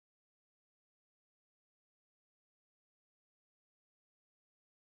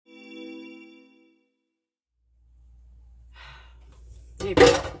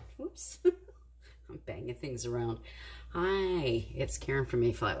Hi, oops, I'm banging things around. Hi, it's Karen from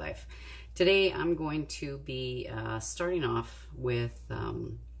Mayfly Life. Today I'm going to be starting off with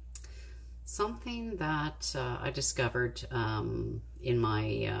something that I discovered in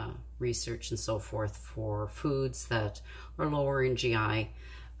my research and so forth for foods that are lower in GI,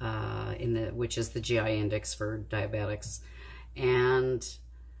 which is the GI index for diabetics, and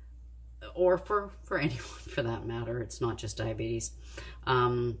or for anyone for that matter. It's not just diabetes.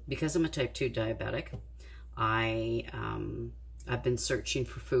 Because I'm a type 2 diabetic, I've been searching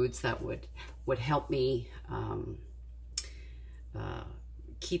for foods that would help me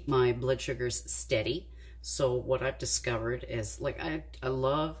keep my blood sugars steady. So what I've discovered is, like, I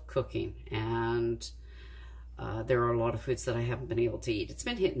love cooking, and there are a lot of foods that I haven't been able to eat. It's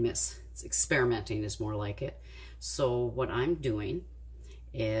been hit and miss. It's experimenting is more like it. So what I'm doing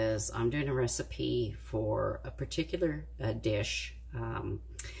is I'm doing a recipe for a particular dish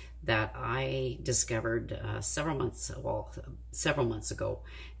that I discovered several months ago,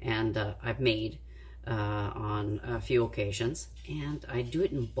 and I've made on a few occasions, and I do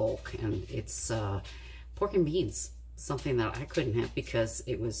it in bulk, and it's pork and beans, something that I couldn't have because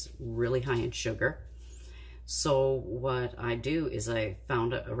it was really high in sugar. So what I do is I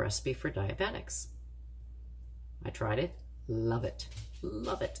found a recipe for diabetics. I tried it, love it.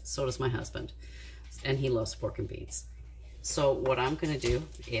 Love it. So does my husband, and he loves pork and beans. So what I'm going to do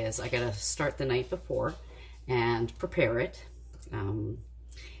is I got to start the night before and prepare it. And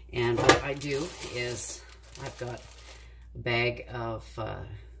what I do is I've got a bag of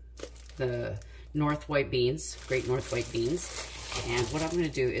the North White beans, Great North White beans. And what I'm going to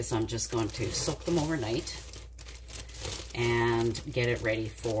do is I'm just going to soak them overnight and get it ready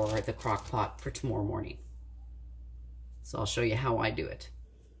for the crock pot for tomorrow morning. So I'll show you how I do it.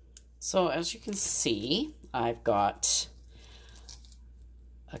 So as you can see, I've got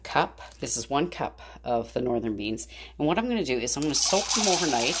a cup. This is 1 cup of the northern beans. And what I'm going to do is I'm going to soak them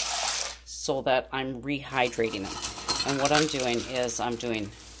overnight so that I'm rehydrating them. And what I'm doing is I'm doing,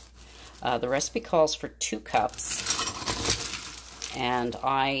 the recipe calls for 2 cups, and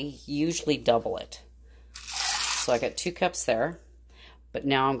I usually double it. So I got 2 cups there. But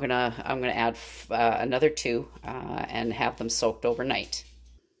now I'm gonna add another 2 and have them soaked overnight.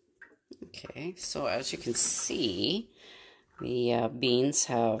 Okay, so as you can see, the beans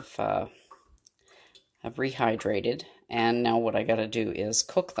have rehydrated, and now what I got to do is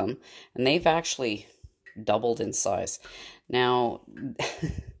cook them, and they've actually doubled in size. Now,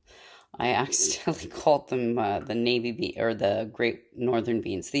 I accidentally called them the navy bean, or the Great Northern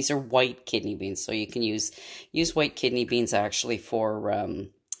beans. These are white kidney beans, so you can use white kidney beans actually for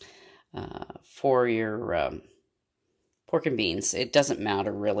your pork and beans. It doesn't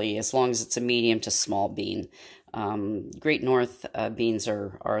matter really, as long as it's a medium to small bean. Great North beans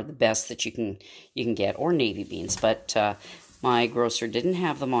are the best that you can get, or navy beans. But my grocer didn't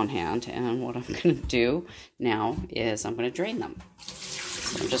have them on hand, and what I'm going to do now is I'm going to drain them.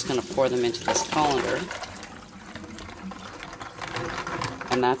 I'm just going to pour them into this colander,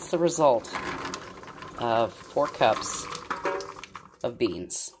 and that's the result of 4 cups of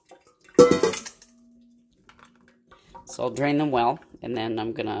beans. So I'll drain them well, and then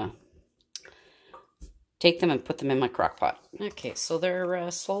I'm going to take them and put them in my crock pot. Okay, so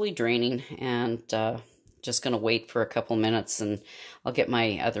they're slowly draining, and just going to wait for a couple minutes, and I'll get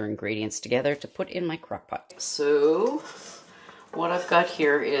my other ingredients together to put in my crock pot. So what I've got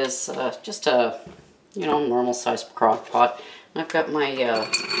here is just a, normal sized crock pot. And I've got my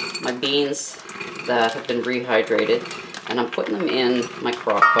my beans that have been rehydrated, and I'm putting them in my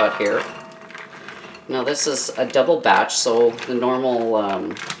crock pot here. Now this is a double batch, so the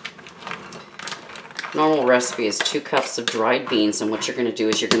normal recipe is 2 cups of dried beans, and what you're going to do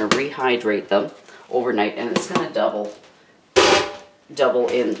is you're going to rehydrate them overnight, and it's going to double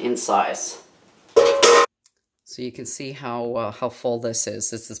in size. So you can see how full this is.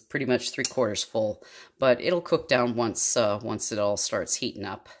 This is pretty much 3/4 full, but it'll cook down once it all starts heating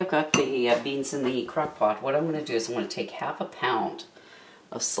up. I've got the beans in the crock pot. What I'm going to do is I'm going to take 1/2 pound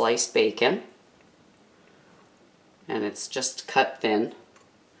of sliced bacon, and it's just cut thin,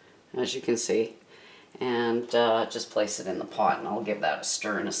 as you can see, and just place it in the pot, and I'll give that a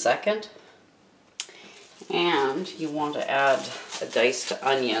stir in a second. And you want to add a diced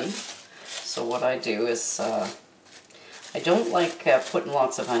onion. So what I do is, I don't like putting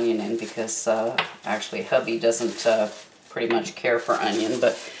lots of onion in because actually hubby doesn't pretty much care for onion,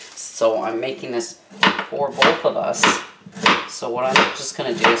 but so I'm making this for both of us. So what I'm just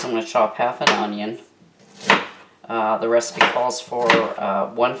going to do is I'm going to chop 1/2 an onion. The recipe calls for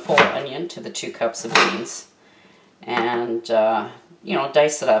 1 full onion to the 2 cups of beans. and you know,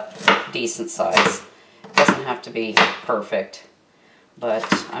 dice it up decent size. Doesn't have to be perfect, but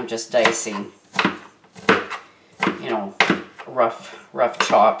I'm just dicing, you know, rough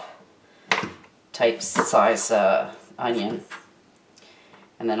chop type size onion,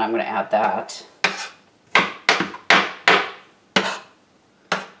 and then I'm going to add that. I'm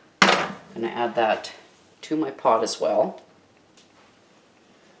going to add that to my pot as well.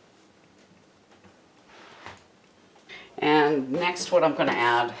 And next what I'm going to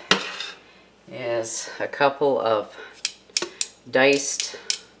add is a couple of diced,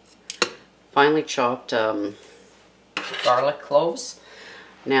 finely chopped garlic cloves.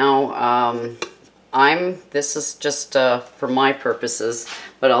 Now, this is just for my purposes,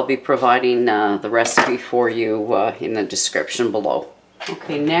 but I'll be providing the recipe for you in the description below.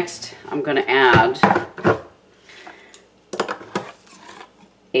 Okay, next I'm going to add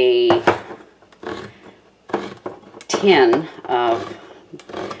a tin of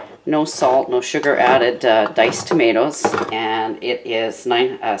no salt, no sugar added diced tomatoes, and it is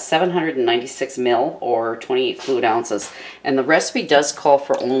 796 ml or 28 fluid ounces. And the recipe does call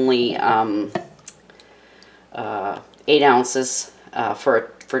for only 8 ounces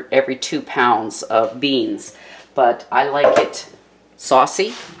for every 2 pounds of beans, but I like it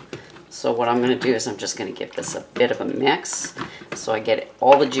saucy. So what I'm going to do is I'm just going to give this a bit of a mix so I get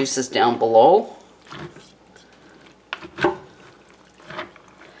all the juices down below.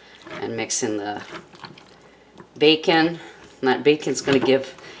 And mix in the bacon. And that bacon's going to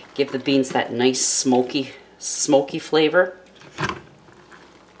give the beans that nice smoky flavor. I'm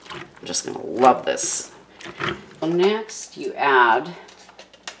just going to love this. So next you add,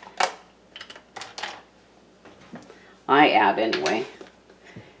 I add anyway,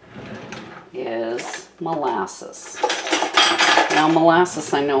 is molasses. Now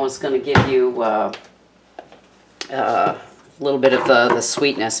molasses I know is going to give you a little bit of the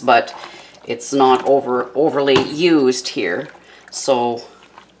sweetness, but it's not overly used here, so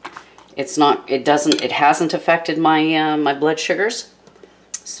it hasn't affected my my blood sugars.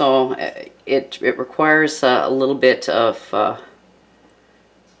 So it requires a little bit of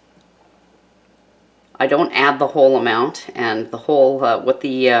I don't add the whole amount, and the whole what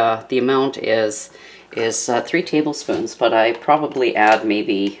the amount is 3 tablespoons, but I probably add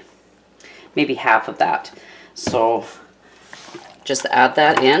maybe half of that. So just add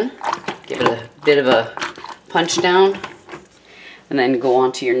that in, give it a bit of a punch down, and then go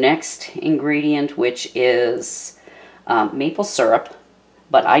on to your next ingredient, which is maple syrup,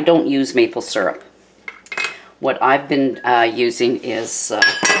 but I don't use maple syrup. What I've been using is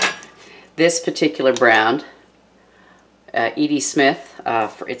this particular brand, E.D. Smith.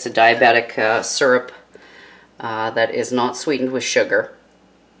 It's a diabetic syrup that is not sweetened with sugar,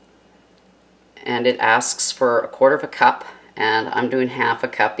 and it asks for 1/4 cup. And I'm doing half a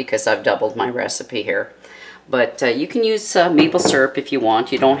cup because I've doubled my recipe here. But you can use maple syrup if you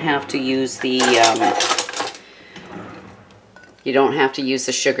want. You don't have to use the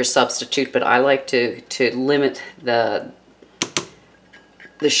sugar substitute. But I like to limit the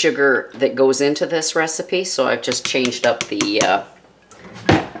sugar that goes into this recipe. So I've just changed up the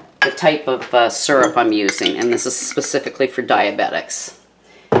type of syrup I'm using, and this is specifically for diabetics.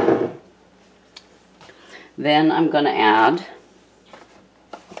 Then I'm going to add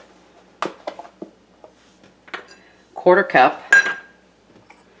 1/4 cup,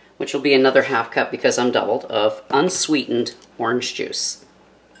 which will be another half cup because I'm doubled, of unsweetened orange juice.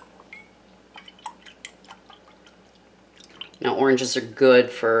 Now oranges are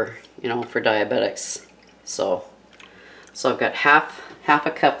good for, you know, for diabetics. So I've got half a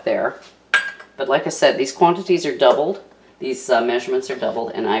cup there. But like I said, these quantities are doubled. These measurements are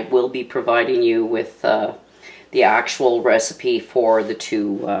doubled, and I will be providing you with the actual recipe for the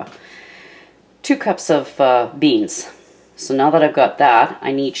 2 cups of beans. So now that I've got that,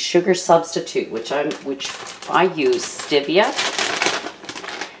 I need sugar substitute, which I use stevia,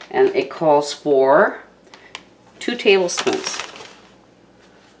 and it calls for 2 tablespoons.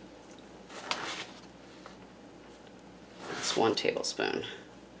 That's 1 tablespoon.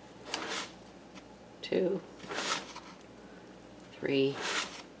 2, 3,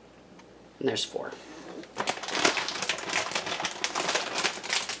 and there's 4.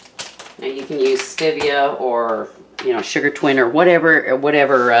 Now you can use stevia or, you know, sugar twin or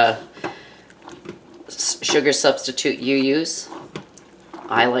whatever sugar substitute you use.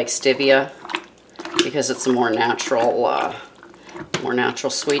 I like stevia because it's a more natural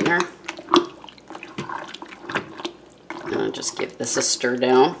sweetener. And I'll just give this a stir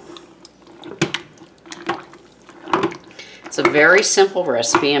down. It's a very simple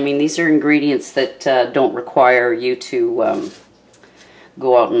recipe. I mean, these are ingredients that don't require you to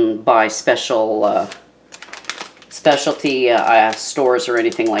go out and buy specialty stores or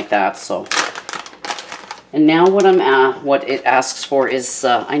anything like that. So, and now what it asks for is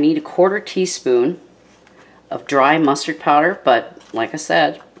I need a 1/4 teaspoon of dry mustard powder, but like I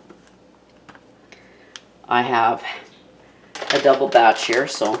said, I have a double batch here,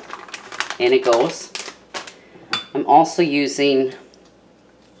 so in it goes. I'm also using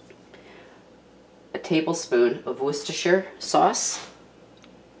a tablespoon of Worcestershire sauce.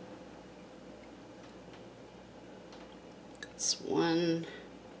 It's 1,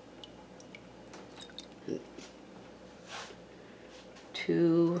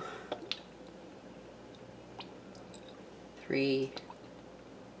 2, 3,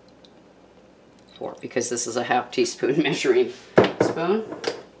 4, because this is a 1/2 teaspoon measuring spoon.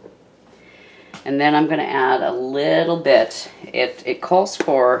 And then I'm going to add a little bit. It calls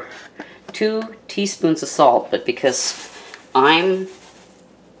for 2 teaspoons of salt, but because I'm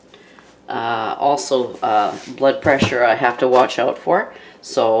also blood pressure I have to watch out for,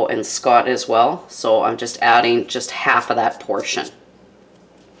 so, and Scott as well, so I'm just adding just 1/2 of that portion.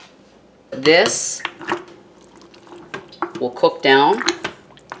 This will cook down.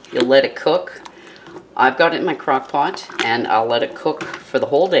 You'll let it cook. I've got it in my crock pot, and I'll let it cook for the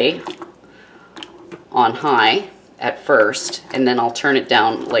whole day on high at first, and then I'll turn it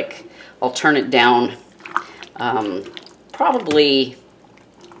down, probably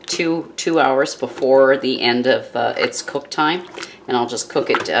two hours before the end of its cook time, and I'll just cook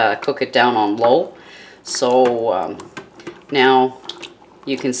it down on low. So now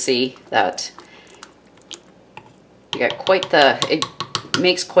you can see that you got it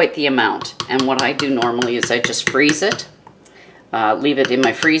makes quite the amount. And what I do normally is I just freeze it, leave it in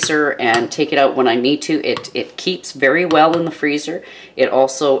my freezer, and take it out when I need to. It keeps very well in the freezer.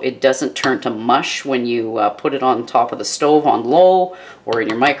 It doesn't turn to mush when you put it on top of the stove on low or in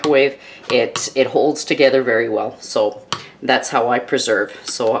your microwave. It holds together very well. So that's how I preserve.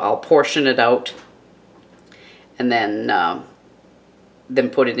 So I'll portion it out and then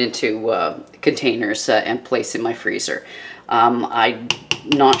put it into containers and place in my freezer. I'm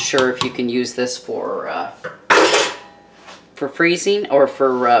not sure if you can use this for freezing or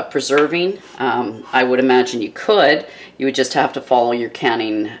for preserving. I would imagine you could. You would just have to follow your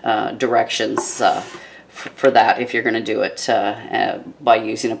canning directions for that if you're going to do it by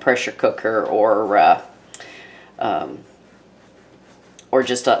using a pressure cooker or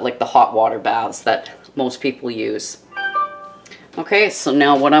just like the hot water baths that most people use. Okay, so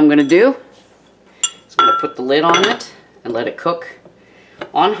now what I'm going to do is I'm going to put the lid on it and let it cook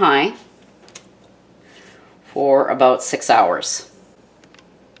on high for about 6 hours.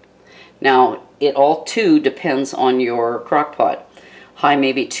 Now, it all too depends on your crock pot. High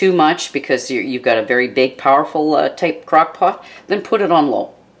may be too much because you've got a very big, powerful type crock pot. Then put it on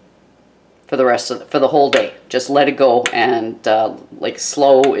low for the whole day. Just let it go, and like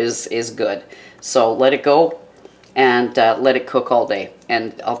slow is good. So let it go and let it cook all day.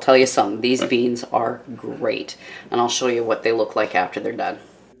 And I'll tell you something, these beans are great, and I'll show you what they look like after they're done.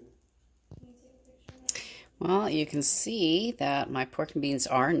 Well, you can see that my pork and beans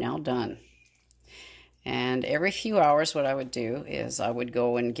are now done. And every few hours what I would do is I would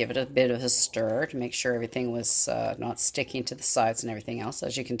go and give it a bit of a stir to make sure everything was not sticking to the sides and everything else.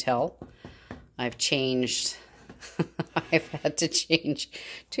 As you can tell, I've changed, I've had to change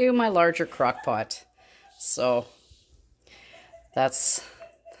to my larger crock pot. So that's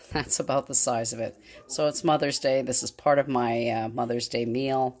about the size of it. So it's Mother's Day. This is part of my Mother's Day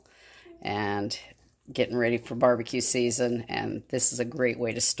meal, and getting ready for barbecue season, and this is a great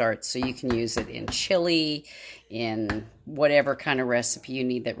way to start. So you can use it in chili, in whatever kind of recipe you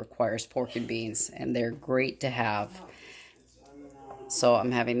need that requires pork and beans, and they're great to have. So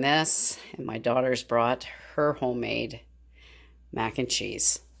I'm having this, and my daughter's brought her homemade mac and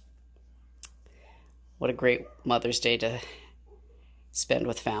cheese. What a great Mother's Day to spend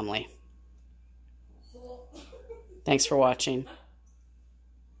with family. Thanks for watching.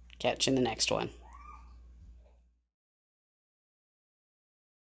 Catch you in the next one.